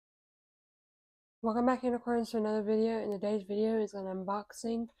Welcome back, unicorns, to another video. In today's video is an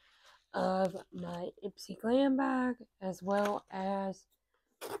unboxing of my Ipsy Glam bag, as well as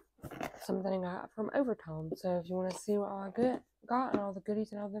something I got from Overtone. So if you want to see what I got and all the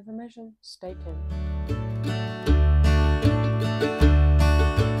goodies and all the information, stay tuned.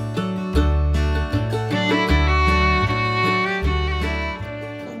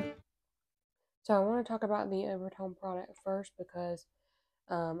 So I want to talk about the Overtone product first because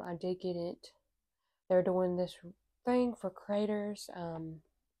I did get it. They're doing this thing for creators, a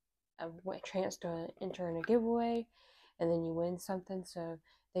chance to enter in a giveaway, and then you win something. So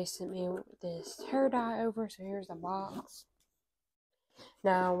they sent me this hair dye over. So here's the box.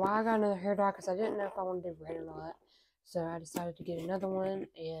 Now, why I got another hair dye? Because I didn't know if I wanted to do red or not. So I decided to get another one,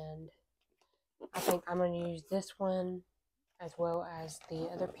 and I think I'm going to use this one as well as the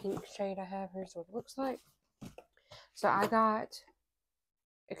other pink shade I have. Here's what it looks like. So I got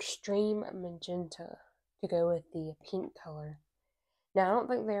Extreme Magenta to go with the pink color. Now, I don't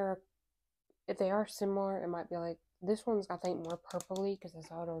think if they are similar, it might be like, this one's, I think, more purpley because I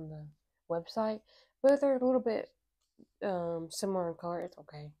saw it on the website. But if they're a little bit similar in color, it's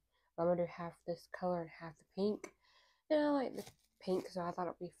okay. I'm going to do half this color and half the pink. And I like the pink, so I thought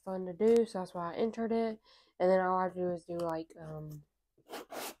it would be fun to do, so that's why I entered it. And then all I do is do like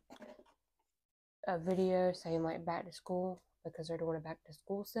a video saying like back to school, because they're doing a back to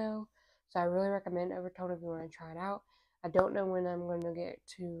school sale. So I really recommend Overtone if you want to try it out. I don't know when I'm going to get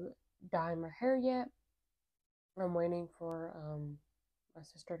to dye my hair yet. I'm waiting for my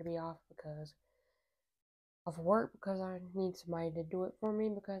sister to be off because of work, because I need somebody to do it for me,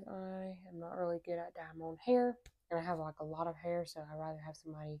 because I am not really good at dyeing my own hair, and I have like a lot of hair, so I'd rather have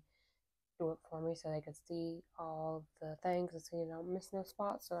somebody do it for me so they can see all the things and see I don't miss no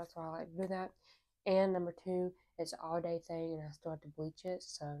spots. So that's why I like to do that. And number two, it's an all day thing and I still have to bleach it,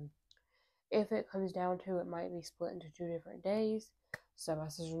 so if it comes down to it, might be split into 2 different days, so my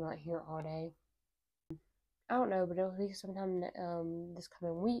sister's not here all day. I don't know, but it'll be sometime this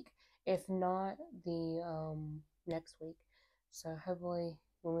coming week, if not the next week. So hopefully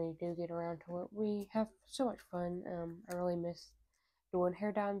when we do get around to it, we have so much fun. I really miss doing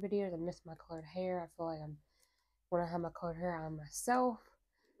hair dyeing videos. I miss my colored hair. I feel like when I have my colored hair, I'm myself.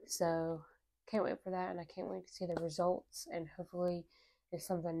 So can't wait for that, and I can't wait to see the results, and hopefully it's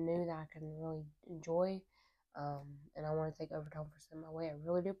something new that I can really enjoy. And I want to thank Overtone for sending my way. I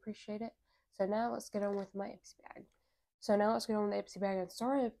really do appreciate it. So now let's get on with my Ipsy bag. So now let's get on with the Ipsy bag. And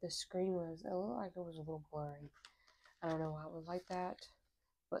sorry if the screen was, it looked like it was a little blurry. I don't know why it was like that,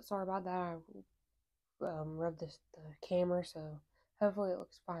 but sorry about that. I rubbed the camera, so hopefully it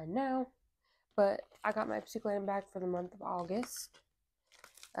looks fine now. But I got my Ipsy Glam bag for the month of August.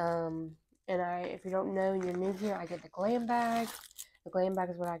 And if you don't know and you're new here, I get the Glam bag. The Glam bag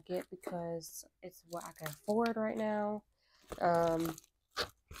is what I get because it's what I can afford right now.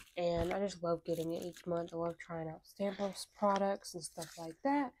 And I just love getting it each month. I love trying out samples, products, and stuff like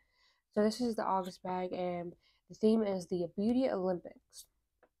that. So this is the August bag, and the theme is the Beauty Olympics,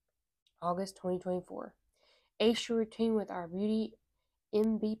 August 2024. Ace your routine with our beauty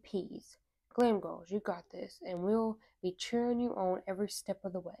MVPs. Glam Girls, you got this, and we'll be cheering you on every step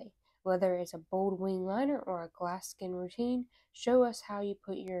of the way. Whether it's a bold wing liner or a glass skin routine, show us how you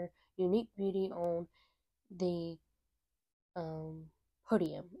put your unique beauty on the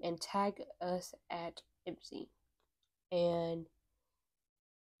podium and tag us at Ipsy. And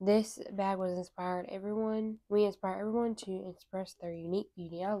this bag was inspired everyone. We inspire everyone to express their unique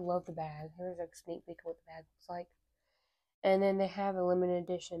beauty. I love the bag. Here's a sneak peek of what the bag looks like. And then they have a limited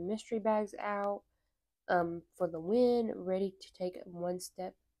edition mystery bags out for the win, ready to take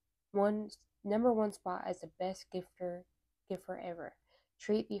number one spot as the best gifter ever.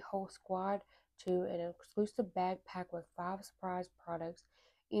 Treat the whole squad to an exclusive bag pack with 5 surprise products,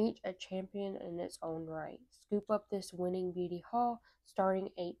 each a champion in its own right. Scoop up this winning beauty haul starting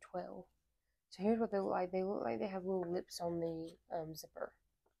 8/12. So here's what they look like. They look like they have little lips on the zipper.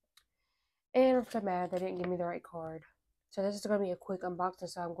 And I'm so mad they didn't give me the right card. So this is going to be a quick unboxing,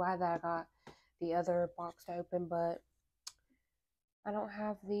 so I'm glad that I got the other box to open, but I don't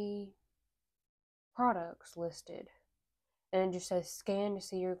have the products listed. And it just says scan to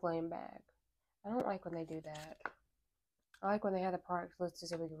see your glam bag. I don't like when they do that. I like when they have the products listed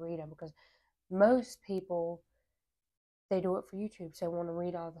so we can read them, because most people, they do it for YouTube, so they want to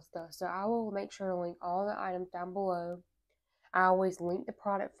read all the stuff. So I will make sure to link all the items down below. I always link the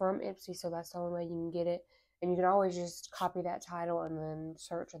product from Ipsy, so that's the only way you can get it. And you can always just copy that title and then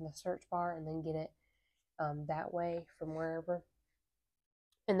search in the search bar and then get it that way from wherever.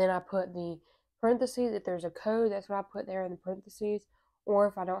 And then I put the parentheses, if there's a code, that's what I put there in the parentheses. Or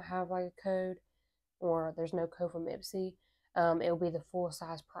if I don't have like a code, or there's no code from Ipsy, it'll be the full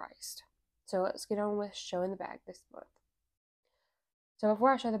size priced. So let's get on with showing the bag this month. So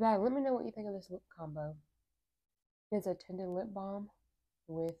before I show the bag, let me know what you think of this lip combo. It's a tinted lip balm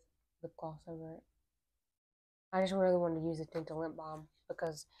with lip gloss over it. I just really wanted to use a tinted lip balm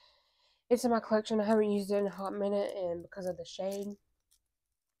because it's in my collection. I haven't used it in a hot minute, and because of the shade,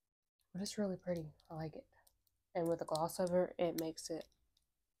 but it's really pretty. I like it. And with the gloss over it, it makes it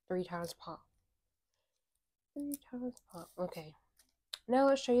 3 times pop. 3 times pop. Okay. Now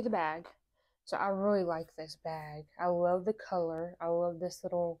let's show you the bag. So I really like this bag. I love the color. I love this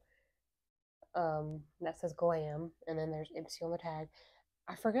little that says Glam, and then there's Ipsy on the tag.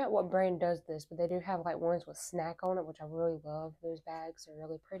 I forget what brand does this, but they do have like ones with snack on it, which I really love. Those bags are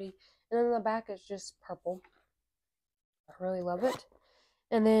really pretty. And then the back is just purple. I really love it.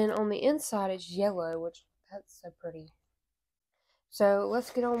 And then on the inside it's yellow, which that's so pretty. So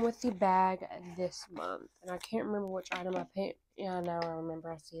let's get on with the bag this month. And I can't remember which item I picked. Yeah, now I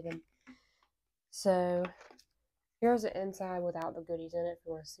remember. I see them. So here's the inside without the goodies in it, if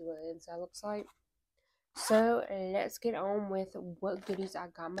you want to see what the inside looks like. So let's get on with what goodies I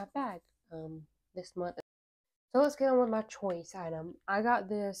got in my bag this month. So let's get on with my choice item. I got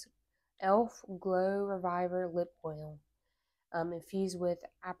this e.l.f. Glow Reviver Lip Oil infused with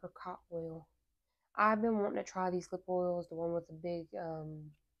apricot oil. I've been wanting to try these lip oils, the one with the big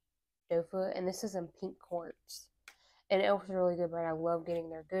doe foot, and this is in pink quartz. And e.l.f. is a really good brand. I love getting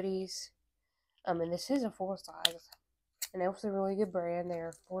their goodies. And this is a full size. And e.l.f. is a really good brand.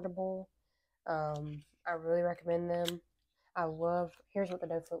 They're affordable. I really recommend them. I love, here's what the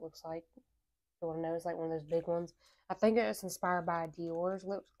doe foot looks like. If you want to know, it's like one of those big ones. I think it's inspired by Dior's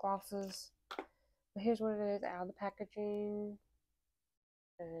lip glosses. But here's what it is out of the packaging.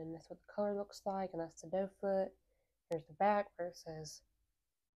 And that's what the color looks like. And that's the doe foot. Here's the back where it says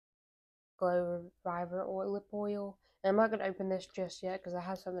Glow Reviver Lip Oil. And I'm not going to open this just yet because I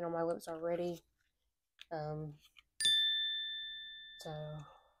have something on my lips already. So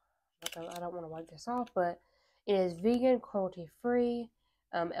I don't want to wipe this off, but it is vegan, cruelty free.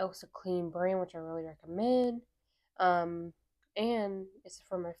 E.l.f.'s a clean brand, which I really recommend. And it's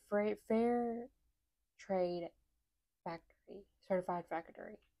from a fair trade factory, certified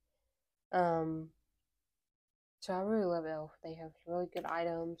factory. So I really love e.l.f. They have really good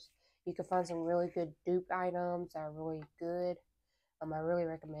items. You can find some really good dupe items that are really good. I really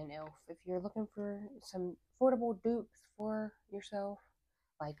recommend e.l.f. If you're looking for some affordable dupes for yourself,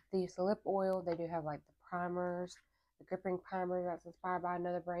 like these lip oil, they do have like the primers, the gripping primer that's inspired by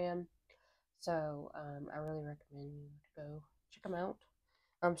another brand. So I really recommend you to go check them out.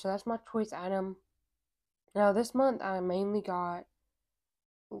 So that's my choice item. Now this month I mainly got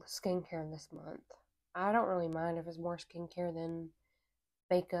skincare this month. I don't really mind if it's more skincare than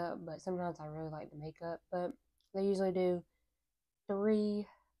makeup, but sometimes I really like the makeup. But they usually do 3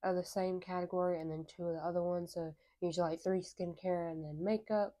 of the same category and then 2 of the other ones. So usually like 3 skincare and then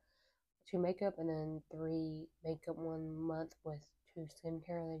makeup, 2 makeup, and then 3 makeup 1 month with 2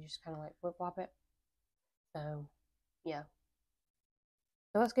 skincare. They just kind of like flip flop it. So yeah.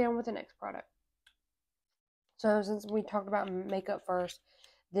 So let's get on with the next product. So since we talked about makeup first,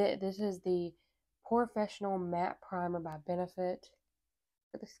 this is the Professional Matte Primer by Benefit.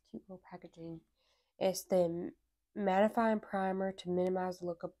 Look at this cute little packaging. It's the mattifying primer to minimize the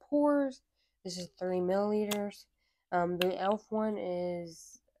look of pores. This is 3 milliliters. The e.l.f. one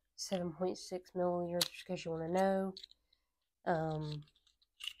is 7.6 milliliters, just in case you want to know.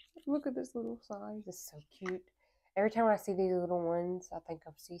 Look at this little size. It's so cute. Every time I see these little ones, I think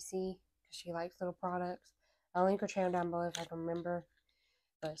of Cece because she likes little products. I'll link her channel down below if I can remember.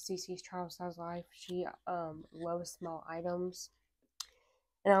 But Cece's Travel Size Life, she loves small items.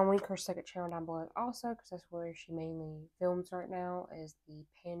 And I'll link her second channel down below also because that's where she mainly films right now, is the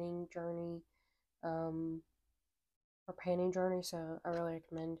panning journey. Her panning journey. So I really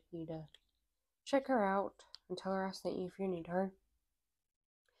recommend you to check her out and tell her I sent you if you need her.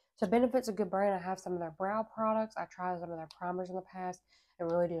 So Benefit's a good brand. I have some of their brow products. I tried some of their primers in the past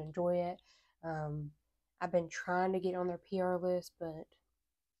and really do enjoy it. I've been trying to get on their PR list, but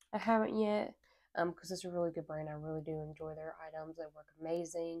I haven't yet because it's a really good brand. I really do enjoy their items. They work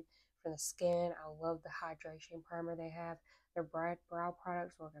amazing for the skin. I love the hydration primer they have. Their brow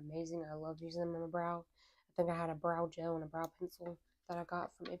products work amazing. I love using them on my brow. I think I had a brow gel and a brow pencil that I got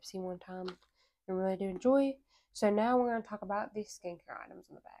from Ipsy one time and really do enjoy. So now we're going to talk about the skincare items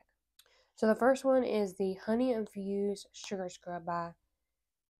in the bag. So the first one is the Honey Infused Sugar Scrub by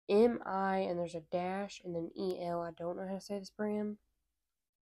mi, and there's a dash and then el. I don't know how to say this brand.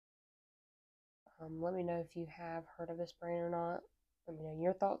 Let me know if you have heard of this brand or not. Let me know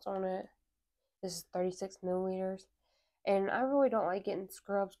your thoughts on it. This is 36 milliliters. And I really don't like getting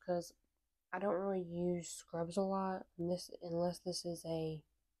scrubs because I don't really use scrubs a lot. Unless this is a,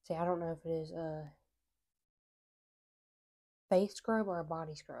 see, I don't know if it is a face scrub or a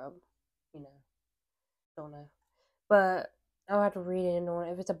body scrub. You know, don't know. But I'll have to read it into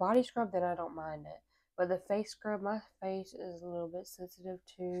it. If it's a body scrub, then I don't mind it. But the face scrub, my face is a little bit sensitive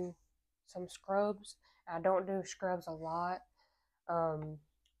to some scrubs. I don't do scrubs a lot.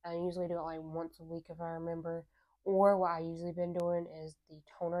 I usually do it like once a week if I remember. Or what I usually been doing is the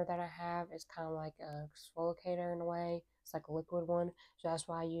toner that I have is kind of like a exfoliator in a way. It's like a liquid one. So that's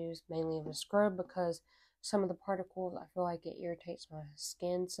why I use mainly of a scrub, because some of the particles, I feel like it irritates my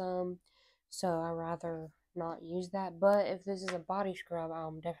skin some. So I rather not use that. But if this is a body scrub,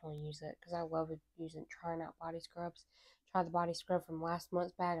 I'll definitely use it because I love trying out body scrubs. Tried the body scrub from last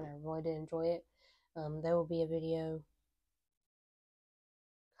month's bag and I really did enjoy it. There will be a video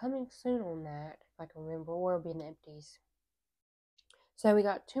coming soon on that, if I can remember, or it'll be in the empties. So we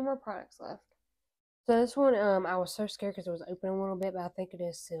got 2 more products left. So this one, I was so scared because it was open a little bit, but I think it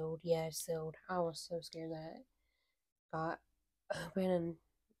is sealed. Yeah, it's sealed. I was so scared that it got open,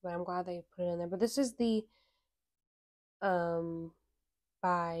 but I'm glad they put it in there. But this is the, I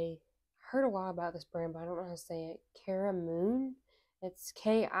heard a lot about this brand, but I don't know how to say it. Kira Moon. It's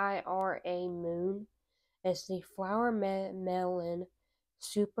Kira Moon. It's the Flower Melon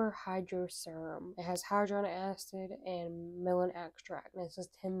Super Hydro Serum. It has hyaluronic acid and melon extract, and it says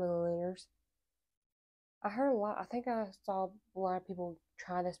 10 milliliters. I heard a lot. I think I saw a lot of people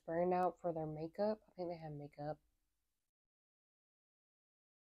try this brand out for their makeup. I think they have makeup.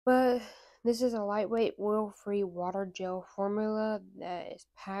 But this is a lightweight, oil-free water gel formula that is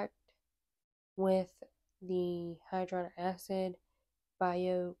packed with the hyaluronic acid,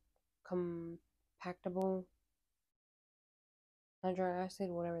 biocompactable hyaluronic acid,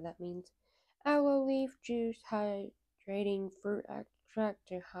 whatever that means, aloe leaf juice, hydrating fruit extract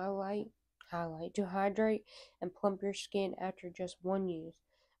to hydrate and plump your skin after just one use.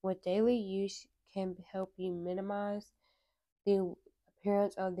 With daily use, can help you minimize the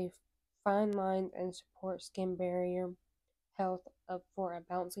appearance of the fine lines and support skin barrier health for a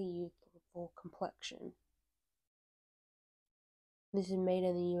bouncy, youthful complexion. This is made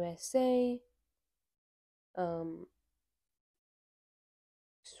in the USA.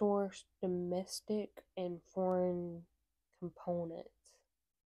 Source domestic and foreign components.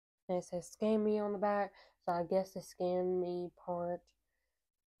 And it says scan me on the back. So I guess the scan me part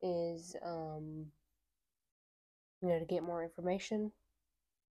is to get more information.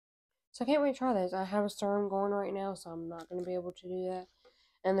 So I can't wait to try this. I have a serum going right now, so I'm not going to be able to do that.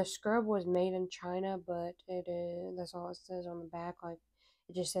 And the scrub was made in China, but it is, that's all it says on the back. Like,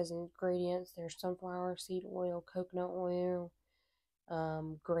 it just says ingredients. There's sunflower seed oil, coconut oil,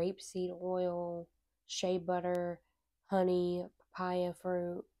 grapeseed oil, shea butter, honey, papaya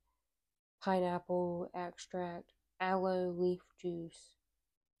fruit, pineapple extract, aloe leaf juice,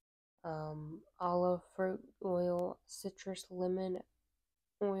 olive fruit oil, citrus lemon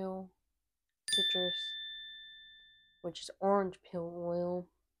oil, citrus, which is orange peel oil,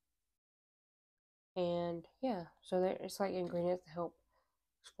 and yeah, so it's like ingredients to help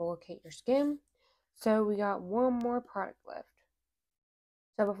exfoliate your skin. So we got one more product left.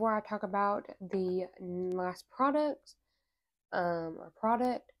 So before I talk about the last product,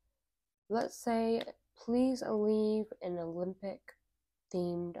 let's say please leave an Olympic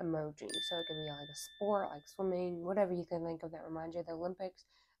themed emoji. So it could be like a sport, like swimming, whatever you can think of that reminds you of the Olympics,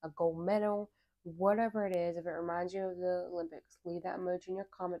 a gold medal, whatever it is. If it reminds you of the Olympics, leave that emoji in your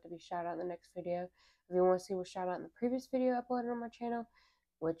comment to be shouted out in the next video. If you want to see what shout out in the previous video uploaded on my channel,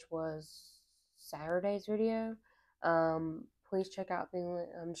 which was Saturday's video, please check out the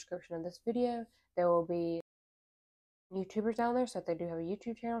description of this video. There will be YouTubers down there, so if they do have a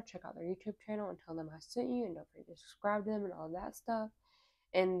YouTube channel, check out their YouTube channel and tell them I sent you, and don't forget to subscribe to them and all that stuff.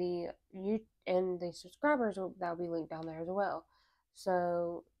 And the subscribers that'll be linked down there as well.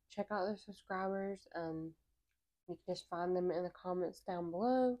 So check out the subscribers. You can just find them in the comments down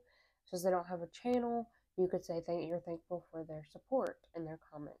below. Since they don't have a channel, you could say you're thankful for their support in their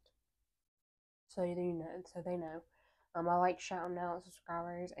comment. So you know, so they know. I like shouting out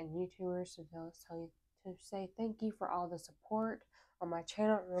subscribers and YouTubers to say thank you for all the support on my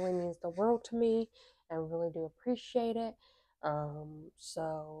channel. It really means the world to me. I really do appreciate it.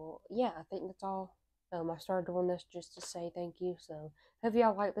 So yeah, I think that's all. I started doing this just to say thank you. So hope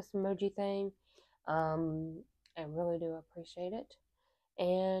y'all like this emoji thing. I really do appreciate it.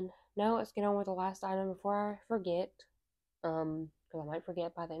 And now let's get on with the last item before I forget. Because I might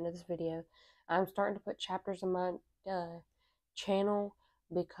forget by the end of this video. I'm starting to put chapters on my channel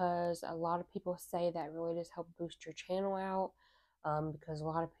because a lot of people say that really does help boost your channel out. Because a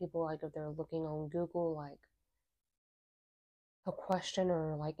lot of people, like, if they're looking on Google, like, a question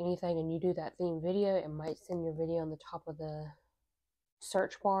or like anything, and you do that theme video, it might send your video on the top of the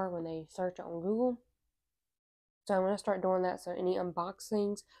search bar when they search it on Google. So I'm going to start doing that. So any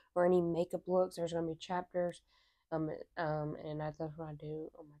unboxings or any makeup looks, there's going to be chapters, and that's what I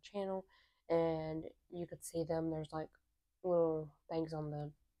do on my channel, and you could see them. There's like little things on the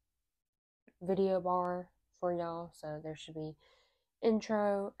video bar for y'all. So there should be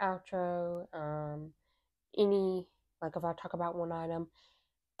intro, outro, any, like if I talk about one item,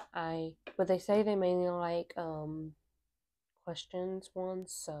 but they say they mainly like questions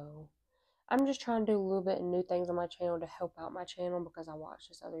ones, so I'm just trying to do a little bit of new things on my channel to help out my channel, because I watched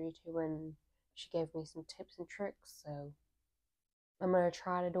this other YouTuber and she gave me some tips and tricks, so I'm going to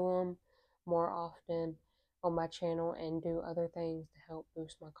try to do them more often on my channel and do other things to help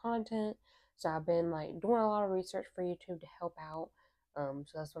boost my content. So I've been like doing a lot of research for YouTube to help out. So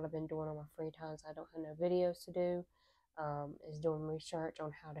that's what I've been doing on my free time. So I don't have no videos to do. Is doing research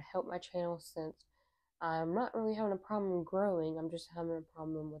on how to help my channel, since I'm not really having a problem growing. I'm just having a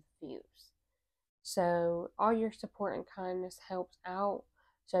problem with views. So all your support and kindness helps out.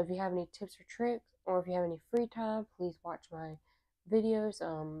 So if you have any tips or tricks, or if you have any free time, please watch my videos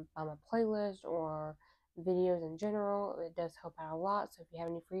on my playlist, or videos in general. It does help out a lot. So if you have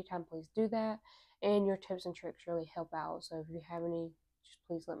any free time, please do that. And your tips and tricks really help out. So if you have any, just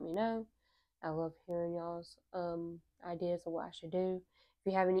please let me know. I love hearing y'all's ideas of what I should do.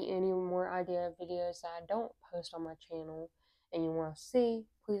 If you have any more idea of videos that I don't post on my channel and you want to see,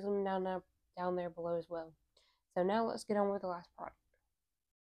 please let me down there below as well. So now let's get on with the last product.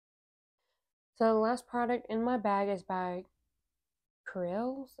 So the last product in my bag is by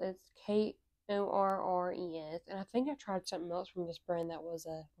Korrels. It's Korres, and I think I tried something else from this brand that was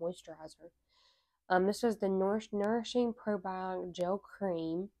a moisturizer. This is the Nourishing Probiotic Gel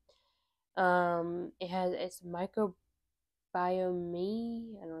Cream. It's microbiome,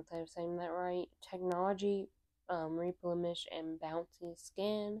 I don't know if I'm saying that right, technology, replenish and bouncy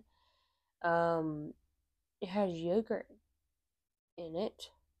skin. It has yogurt in it,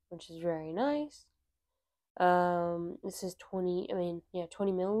 which is very nice. This is 20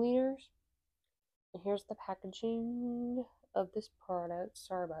 milliliters. And here's the packaging of this product.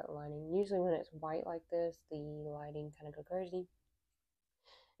 Sorry about lighting. Usually when it's white like this, the lighting kind of go crazy.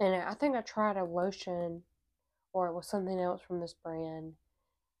 And I think I tried a lotion, or it was something else from this brand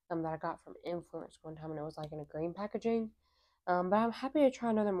that I got from Influence one time, and it was like in a green packaging. But I'm happy to try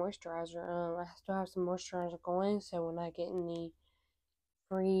another moisturizer. I still have some moisturizer going, so when I get any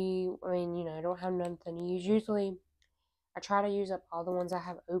free, I don't have nothing to use. Usually, I try to use up all the ones I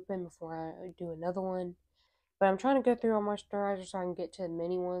have open before I do another one. But I'm trying to go through all moisturizers so I can get to the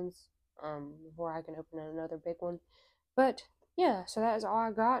mini ones before I can open another big one. But yeah, so that is all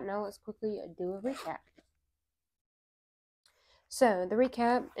I got. Now let's quickly do a recap. So the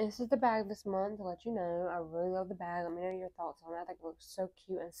recap, this is the bag this month, to let you know. I really love the bag. Let me know your thoughts on it. I think it looks so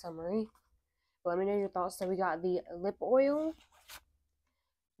cute and summery. But let me know your thoughts. So we got the lip oil,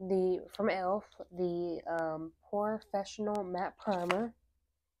 from e.l.f., the Professional Matte Primer,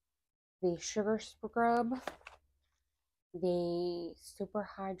 the Sugar Scrub, the Super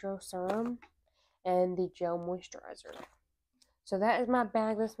Hydro Serum, and the Gel Moisturizer. So that is my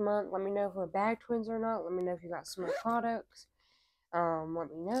bag this month. Let me know if we're bag twins or not. Let me know if you got similar products. Let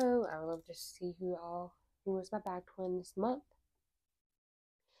me know. I would love to see who was my bag twin this month.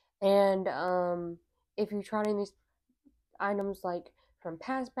 And if you're trying these items like from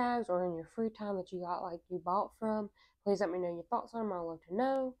past bags or in your free time that you bought from, please let me know your thoughts on them. I'd love to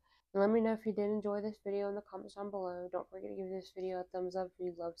know. And let me know if you did enjoy this video in the comments down below. Don't forget to give this video a thumbs up if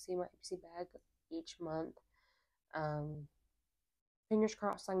you'd love to see my Ipsy bag each month. Fingers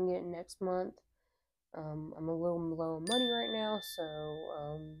crossed I can get it next month. I'm a little low on money right now, so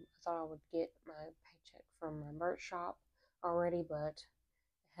I thought I would get my paycheck from my merch shop already, but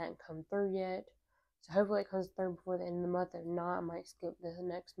it hadn't come through yet. So hopefully it comes through before the end of the month. If not, I might skip this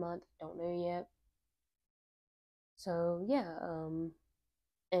next month. Don't know yet. So yeah,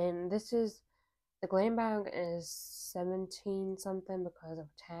 and this is, the glam bag is 17 something because of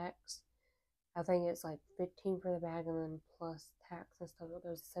tax. I think it's like 15 for the bag, and then plus tax and stuff, it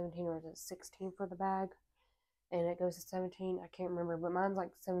goes to 17, or is it 16 for the bag? And it goes to 17. I can't remember, but mine's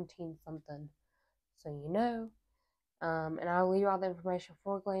like 17 something. So you know. And I'll leave all the information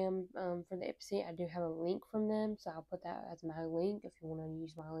for Glam, for the Ipsy. I do have a link from them, so I'll put that as my link if you want to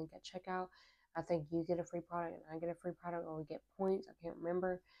use my link at checkout. I think you get a free product and I get a free product, or we get points. I can't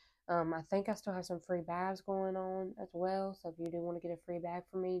remember. I think I still have some free bags going on as well. So if you do want to get a free bag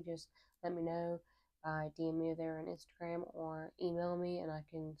from me, just let me know. DM me there on Instagram or email me, and I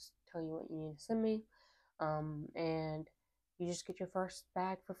can tell you what you need to send me. And you just get your first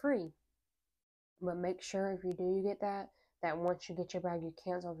bag for free. But make sure if you do get that once you get your bag, you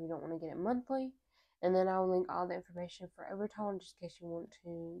cancel if you don't want to get it monthly. And then I'll link all the information for Overtone just in case you want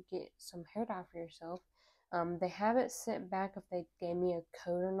to get some hair dye for yourself. They haven't sent back if they gave me a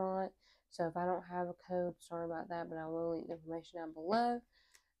code or not. So if I don't have a code, sorry about that, but I will link the information down below.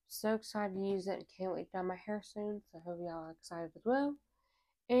 So excited to use it and can't wait to dye my hair soon. So I hope y'all are excited as well.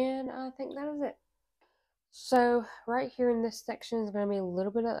 And I think that is it. So right here in this section is going to be a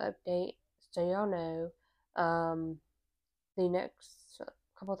little bit of update, so y'all know. The next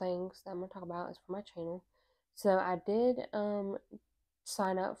couple things that I'm going to talk about is for my channel. So I did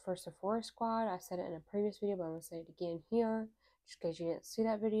sign up for Sephora Squad. I said it in a previous video, but I'm going to say it again here, just in case you didn't see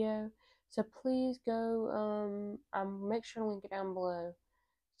that video. So please go, make sure to link it down below.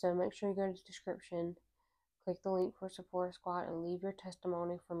 So make sure you go to the description, click the link for Sephora Squad, and leave your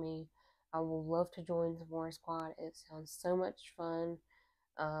testimony for me. I will love to join Sephora Squad. It sounds so much fun.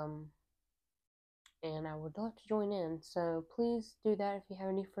 And I would love to join in. So please do that if you have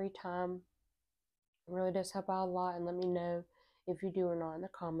any free time. It really does help out a lot, and let me know if you do or not in the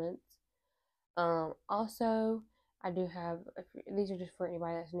comments. Also, I do have, these are just for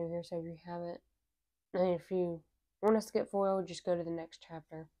anybody that's new here, so if you haven't, and if you want to skip forward, just go to the next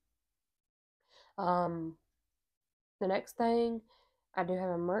chapter. The next thing, I do have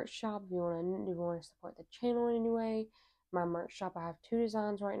a merch shop. If you want to support the channel in any way, my merch shop, I have 2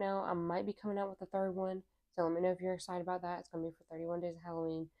 designs right now. I might be coming out with a 3rd one, so let me know if you're excited about that. It's going to be for 31 days of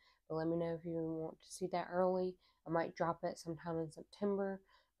Halloween, but let me know if you want to see that early. I might drop it sometime in September,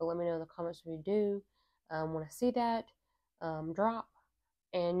 but let me know in the comments if you do want to see that drop.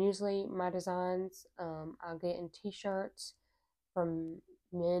 And usually my designs, I'll get in t-shirts from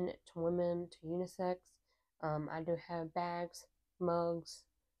men to women to unisex. I do have bags, mugs,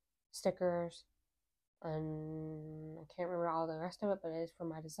 stickers, and I can't remember all the rest of it, but it is for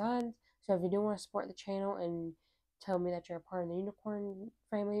my designs. So if you do want to support the channel and tell me that you're a part of the unicorn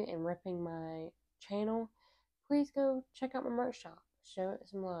family and repping my channel, please go check out my merch shop. Show it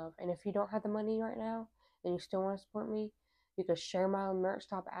some love. And if you don't have the money right now and you still want to support me, you can share my merch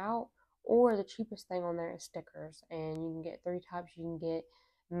shop out, or the cheapest thing on there is stickers. And you can get 3 types. You can get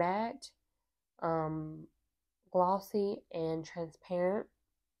matte, glossy, and transparent.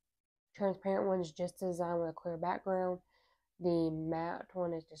 Transparent one is just designed with a clear background. The matte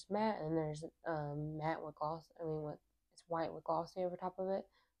one is just matte, and there's matte with gloss. It's white with glossy over top of it.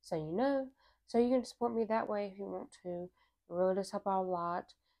 So you know. So you can support me that way if you want to. It really does help out a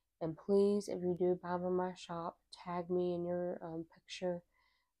lot. And please, if you do buy from my shop, tag me in your picture.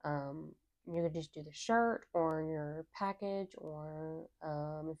 You could just do the shirt or your package, or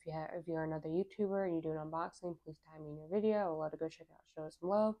if you're another YouTuber and you do an unboxing, please tag me in your video. I would love to go check it out, show us some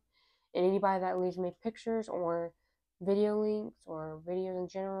love. And anybody that leaves me pictures or video links or videos in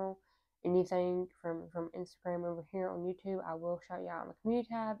general, anything from Instagram over here on YouTube, I will shout you out in the community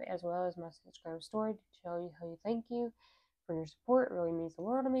tab, as well as my Instagram story, to tell you how you thank you for your support. It really means the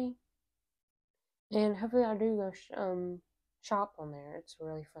world to me. And hopefully I do go shop on there. It's a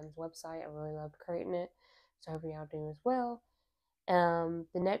really fun website. I really loved creating it, so hopefully y'all do as well. The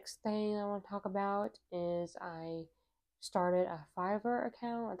next thing I want to talk about is I started a Fiverr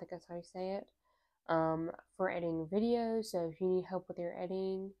account. I think that's how you say it. For editing videos. So if you need help with your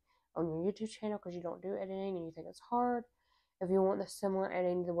editing on your YouTube channel because you don't do editing and you think it's hard, if you want the similar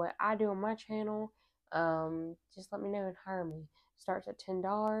editing to what I do on my channel, just let me know and hire me. It starts at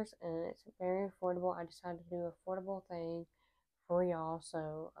 $10 and it's very affordable. I decided to do an affordable thing for y'all,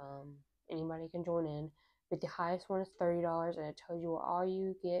 so anybody can join in. But the highest one is $30, and it tells you what all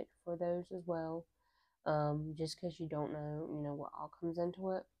you get for those as well. Just because you don't know, what all comes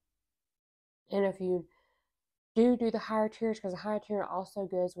into it. And if you do the higher tiers, because the higher tier also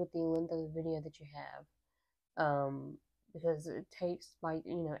goes with the length of the video that you have. Because it takes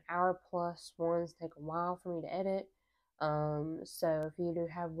hour plus ones take a while for me to edit. So if you do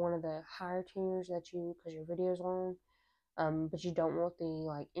have one of the higher tiers because your video's long, but you don't want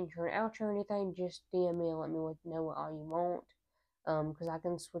the intro and outro or anything, just DM me and let me know what all you want. Because I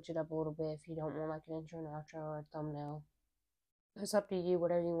can switch it up a little bit if you don't want an intro and outro or a thumbnail. It's up to you,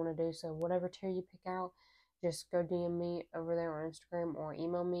 whatever you want to do. So whatever tier you pick out, just go DM me over there on Instagram or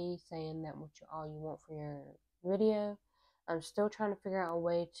email me saying that all you want for your video. I'm still trying to figure out a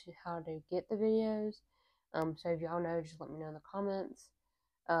way to how to get the videos. So if y'all know, just let me know in the comments.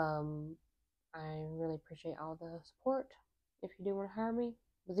 I really appreciate all the support if you do want to hire me.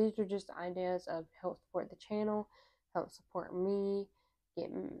 But these are just ideas of help support the channel, help support me, get,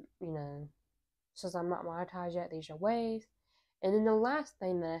 since I'm not monetized yet, these are ways. And then the last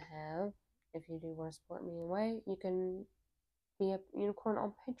thing that I have, if you do want to support me in a way, you can be a unicorn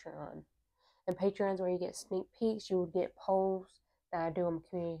on Patreon. And Patreon is where you get sneak peeks. You would get polls that I do on the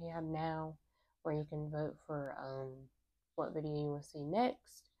community hub now, where you can vote for what video you want to see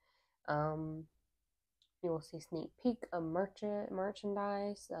next. You will see sneak peek of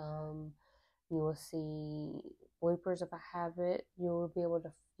merchandise. You will see bloopers if I have it. You will be able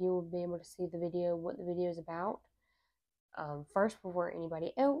to see the video, what the video is about. First before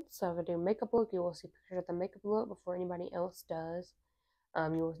anybody else. So if I do makeup look, you will see pictures of the makeup look before anybody else does.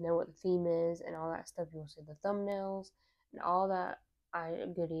 You will know what the theme is and all that stuff. You will see the thumbnails and all that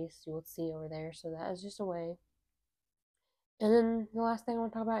goodies you will see over there. So that is just a way. And then the last thing I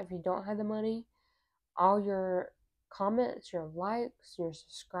want to talk about, if you don't have the money, all your comments, your likes, you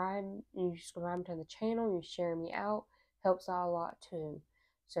subscribe to the channel, you share me out, helps out a lot too.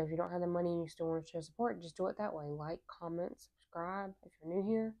 So if you don't have the money and you still want to show support, just do it that way. Like, comment, subscribe if you're new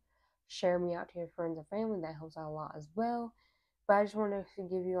here. Share me out to your friends and family. That helps out a lot as well. But I just wanted to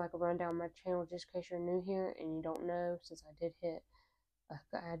give you like a rundown of my channel just in case you're new here and you don't know, since I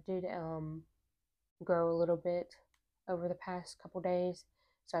did grow a little bit over the past couple days.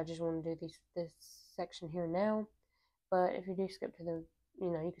 So I just want to do this section here now. But if you do skip to the,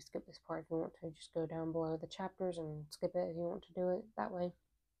 you can skip this part if you want to. Just go down below the chapters and skip it if you want to do it that way.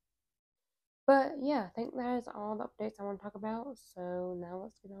 But yeah, I think that is all the updates I want to talk about. So now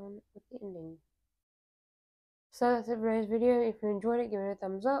let's get on with the ending. So that's it for today's video. If you enjoyed it, give it a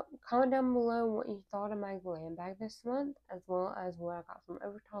thumbs up. Comment down below what you thought of my glam bag this month, as well as what I got from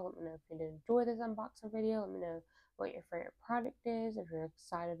Overtone. Let me know if you did enjoy this unboxing video. Let me know what your favorite product is. If you're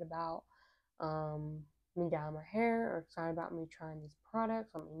excited about me dyeing my hair or excited about me trying these products,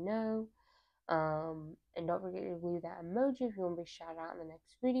 let me know. And don't forget to leave that emoji if you want to be shouted out in the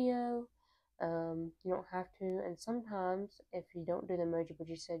next video. You don't have to, and sometimes if you don't do the emoji but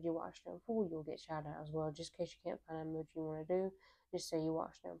you said you watched it in full, you'll get shouted out as well. Just in case you can't find an emoji you want to do, just say you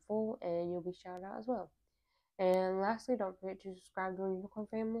watched it in full and you'll be shouted out as well. And lastly, don't forget to subscribe to our unicorn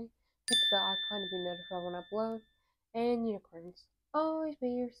family. Hit the bell icon to be notified when I upload. And unicorns, always be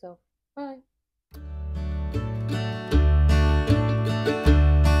yourself. Bye.